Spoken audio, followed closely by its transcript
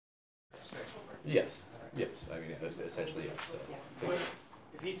Yes, yes, I mean, essentially, yes. But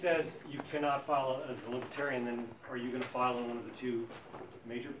if he says you cannot file as a Libertarian, then are you going to file in one of the two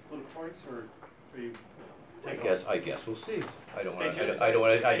major political parties, or are you take off? I guess we'll see. I don't Stay want tuned. to. I don't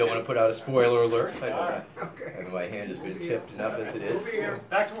want to. I don't want to put out a spoiler alert. I don't All want right. to. Okay. I mean, my hand has been tipped enough as it is. We'll be here.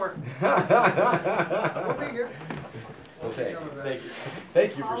 Back to work. We'll be here. Okay. Thank you.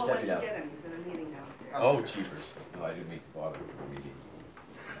 Thank you for Paula went stepping to up. get him, he's in a meeting downstairs. Oh, cheapers. No, I didn't mean to bother with the meeting.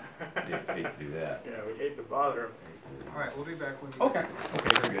 Yeah, hate to do that. Yeah, we hate to bother him. All right, we'll be back when you. Okay.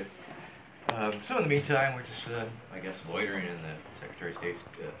 Okay, very good. So in the meantime, we're just, I guess, loitering in the Secretary of State's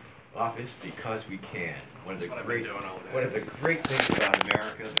office because we can. One of the great things about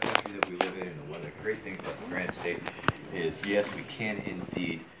America, the country that we live in, and one of the great things about the Grand State is, yes, we can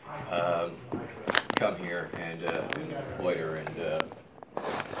indeed come here and loiter and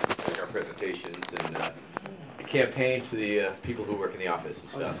make our presentations and campaign to the people who work in the office and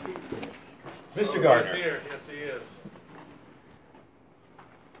stuff. Mr. Gardner. He's here. Yes, he is.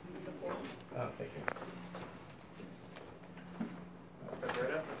 Oh, thank you. Step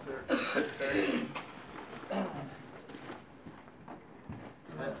right up, Mr. Secretary.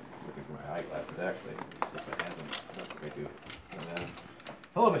 Looking for my eyeglasses, actually. If I have them. I do.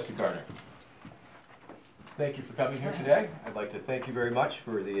 Hello, Mr. Gardner. Thank you for coming here today. I'd like to thank you very much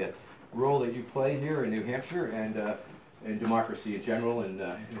for the role that you play here in New Hampshire and in democracy in general. And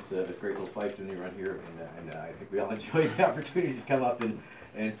it's a great little fight when you run here. And I think we all enjoy the opportunity to come up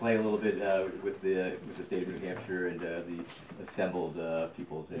and play a little bit with the state of New Hampshire and the assembled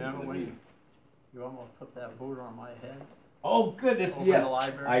peoples in the meeting. You almost put that boot on my head. Oh goodness, Over yes! the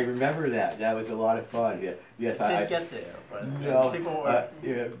library. I remember that. That was a lot of fun. Yeah, yes, It didn't get there, but no, people were.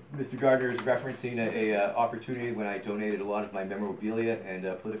 yeah, Mr. Gardner is referencing a opportunity when I donated a lot of my memorabilia and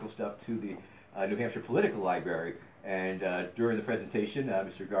political stuff to the New Hampshire Political Library. And during the presentation,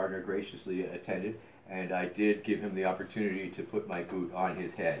 Mr. Gardner graciously attended, and I did give him the opportunity to put my boot on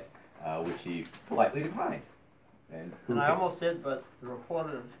his head, which he politely declined. And I almost did, but the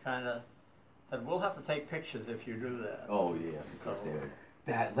reporters kind of said, "We'll have to take pictures if you do that." Oh yes, of course they would.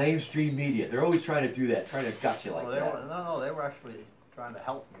 That lamestream media, they're always trying to do that, trying to gut you like Well, that. they were actually trying to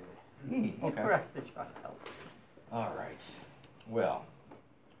help me. Okay. They were actually trying to help me. All right. Well.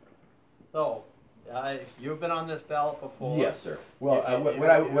 So, you've been on this ballot before. Yes, sir. Well, what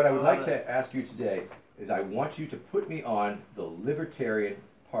I would like to ask you today is I want you to put me on the Libertarian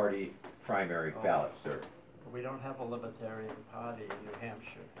Party primary ballot, sir. We don't have a Libertarian Party in New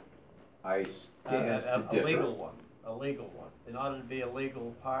Hampshire. I stand to differ. A legal one. A legal one. In order to be a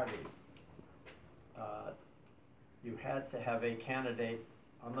legal party, you had to have a candidate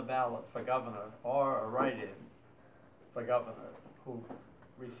on the ballot for governor or a write-in for governor who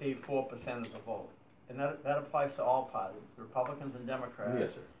received 4% of the vote. And that applies to all parties, Republicans and Democrats.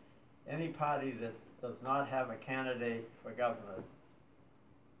 Yes, sir. Any party that does not have a candidate for governor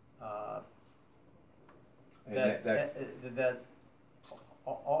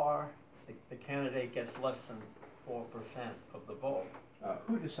or the candidate gets less than 4% of the vote.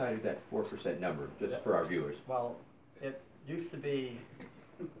 Who decided that 4% number, just for our viewers? Well, it used to be,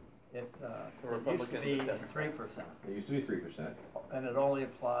 it used to be 3%. It used to be 3%. And it only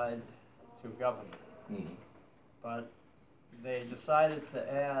applied to governor. Mm-hmm. But they decided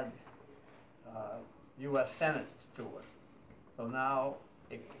to add U.S. Senate to it. So now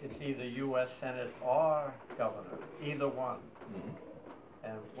it's either U.S. Senate or governor, either one. Mm-hmm.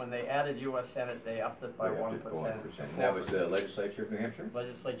 And when they added U.S. Senate, they upped it by 1%. And that was the legislature of New Hampshire?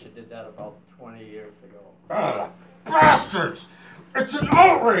 Legislature did that about 20 years ago. Ah, bastards! It's an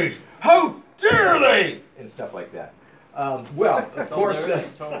outrage! How dare they! And stuff like that. Well, of course.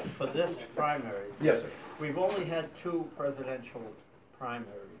 So for this primary, yes, sir. We've only had 2 presidential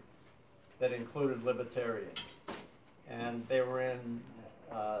primaries that included Libertarians, and they were in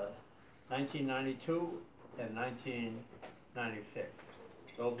 1992 and 1996.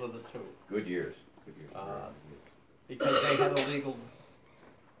 Those were the 2. Good years. Good years. Because they had a legal,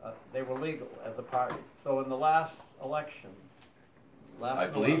 they were legal as a party. So in the last election, I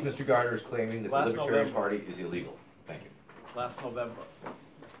believe Mr. Gardner is claiming that the Libertarian Party is illegal. Thank you. Last November.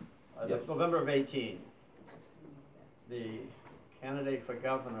 Yes. November of 18. The candidate for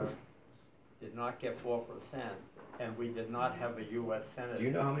governor did not get 4%, and we did not have a U.S. Senate. Do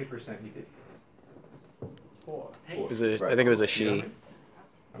you know how many percent he did? 4. It was a, I think it was a she.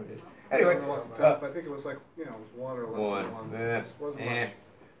 Anyway, I think it was like, it was 1 or less than 1. It wasn't much.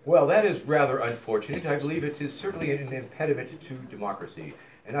 Well, that is rather unfortunate. I believe it is certainly an impediment to democracy.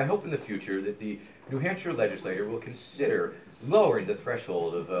 And I hope in the future that the New Hampshire legislature will consider lowering the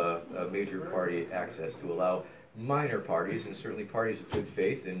threshold of major party access to allow minor parties, and certainly parties of good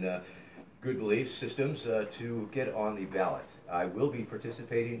faith and good belief systems to get on the ballot. I will be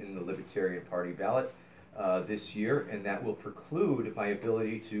participating in the Libertarian Party ballot this year, and that will preclude my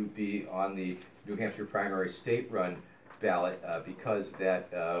ability to be on the New Hampshire primary state-run ballot because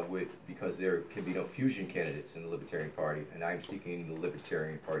there can be no fusion candidates in the Libertarian Party, and I'm seeking the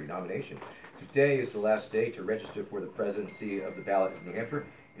Libertarian Party nomination. Today is the last day to register for the presidency of the ballot in New Hampshire.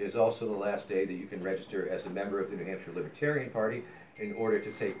 It is also the last day that you can register as a member of the New Hampshire Libertarian Party in order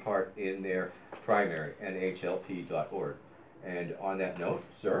to take part in their primary, nhlp.org. And on that note,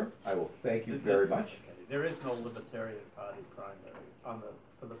 sir, I will thank you very much. There is no Libertarian Party primary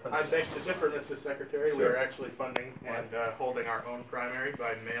for the I president. beg to differ, Mr. Secretary. We are actually funding and holding our own primary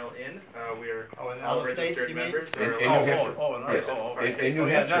by mail-in. We are in all other states, registered you mean? members. In New Hampshire. Right. In New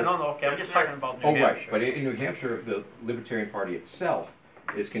Hampshire. No, okay, I'm just talking about New Oh, Hampshire. right, but in New Hampshire, the Libertarian Party itself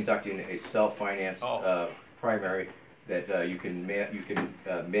is conducting a self-financed primary that you can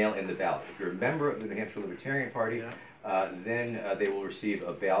mail in the ballot. If you're a member of the New Hampshire Libertarian Party, then they will receive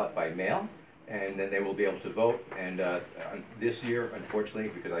a ballot by mail, and then they will be able to vote. And this year, unfortunately,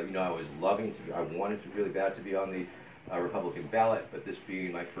 because I was I wanted to really bad to be on the Republican ballot, but this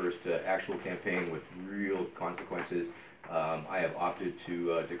being my first actual campaign with real consequences, I have opted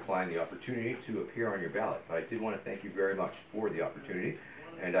to decline the opportunity to appear on your ballot. But I did want to thank you very much for the opportunity,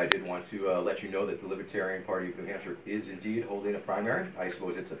 and I did want to let you know that the Libertarian Party of New Hampshire is indeed holding a primary. I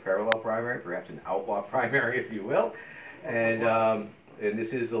suppose it's a parallel primary, perhaps an outlaw primary, if you will. And this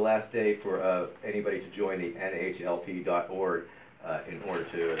is the last day for anybody to join the nhlp.org in order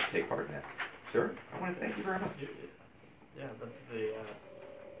to take part in that. Sir, I want to thank you very much. Yeah, but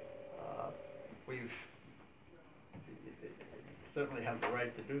we've certainly have the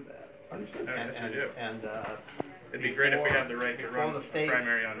right to do that. Understood. Yes, we do. And It'd be great if we had the right to run the state, a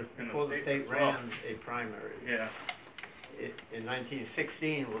primary in before the the state state as well. ran a primary. Yeah. In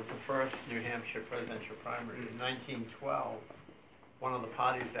 1916 was the first New Hampshire presidential primary. In 1912, one of the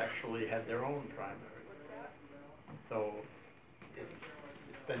parties actually had their own primary. So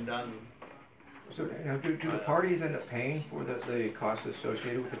it's been done. So now, do the parties end up paying for the costs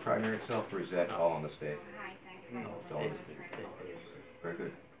associated with the primary itself, or is that all on the state? No, It's all on the state. Very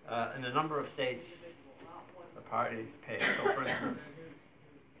good. In a number of states, the parties pay. So, for instance,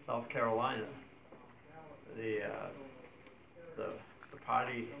 South Carolina, the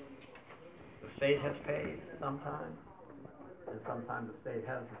party, the state has paid sometimes, and sometimes the state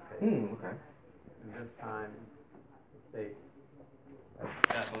hasn't paid. Okay. And this time, the state,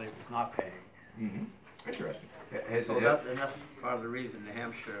 I believe, is not paying. Interesting. And that's part of the reason New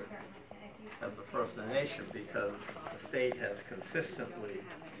Hampshire has the first in the nation, because the state has consistently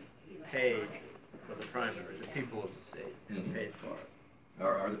paid for the primary. The people of the state have paid for it.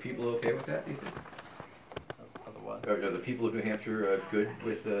 Are the people okay with that, do you think? Otherwise, Are the people of New Hampshire good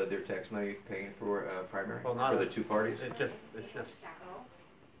with their tax money paying for primary for the two parties?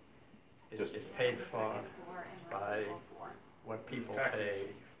 It's paid for by what people pay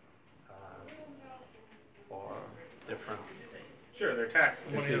for different. Sure, they're taxed.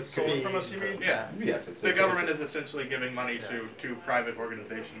 Money that's stolen from us, you mean? Yeah. Yes. The government is essentially giving money to private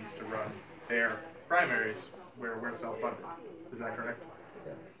organizations to run their primaries where we're self-funded. Is that correct?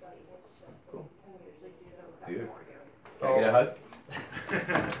 Yeah. Cool. Dude. Can I get a hug?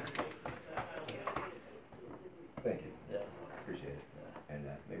 Thank you. Yeah. Appreciate it. And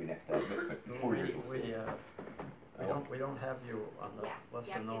maybe next time, but 4 years. We don't have you on the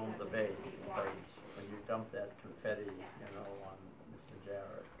lesser known debate, because when you dumped that confetti, on Mr.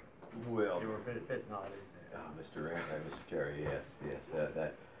 Jarrett, Well, you were a bit naughty. Mr. Terry, yes,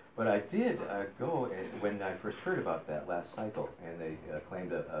 that. But I did go, and when I first heard about that last cycle, and they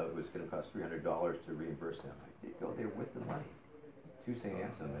claimed it was going to cost $300 to reimburse them, I did go there with the money to St.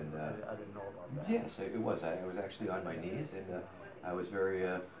 Anselm, and I didn't know about that. yes, it was. I was actually on my knees, and I was very,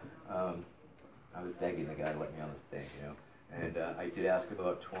 I was begging the guy to let me on the thing, And I did ask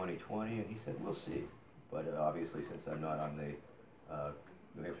about 2020, and he said, we'll see. But obviously, since I'm not on the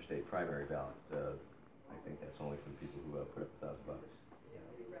New Hampshire State primary ballot, I think that's only for the people who put up $1,000.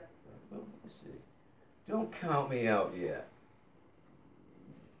 Well, let's see. Don't count me out yet.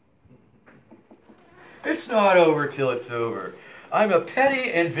 It's not over till it's over. I'm a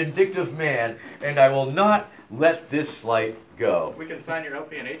petty and vindictive man, and I will not let this slight go. We can sign your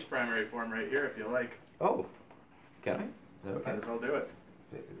LP&H primary form right here if you like. Oh, can I? Is that okay? Might as well do it.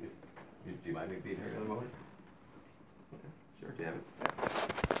 Do you mind me being here another moment? Okay. Sure, do you have it?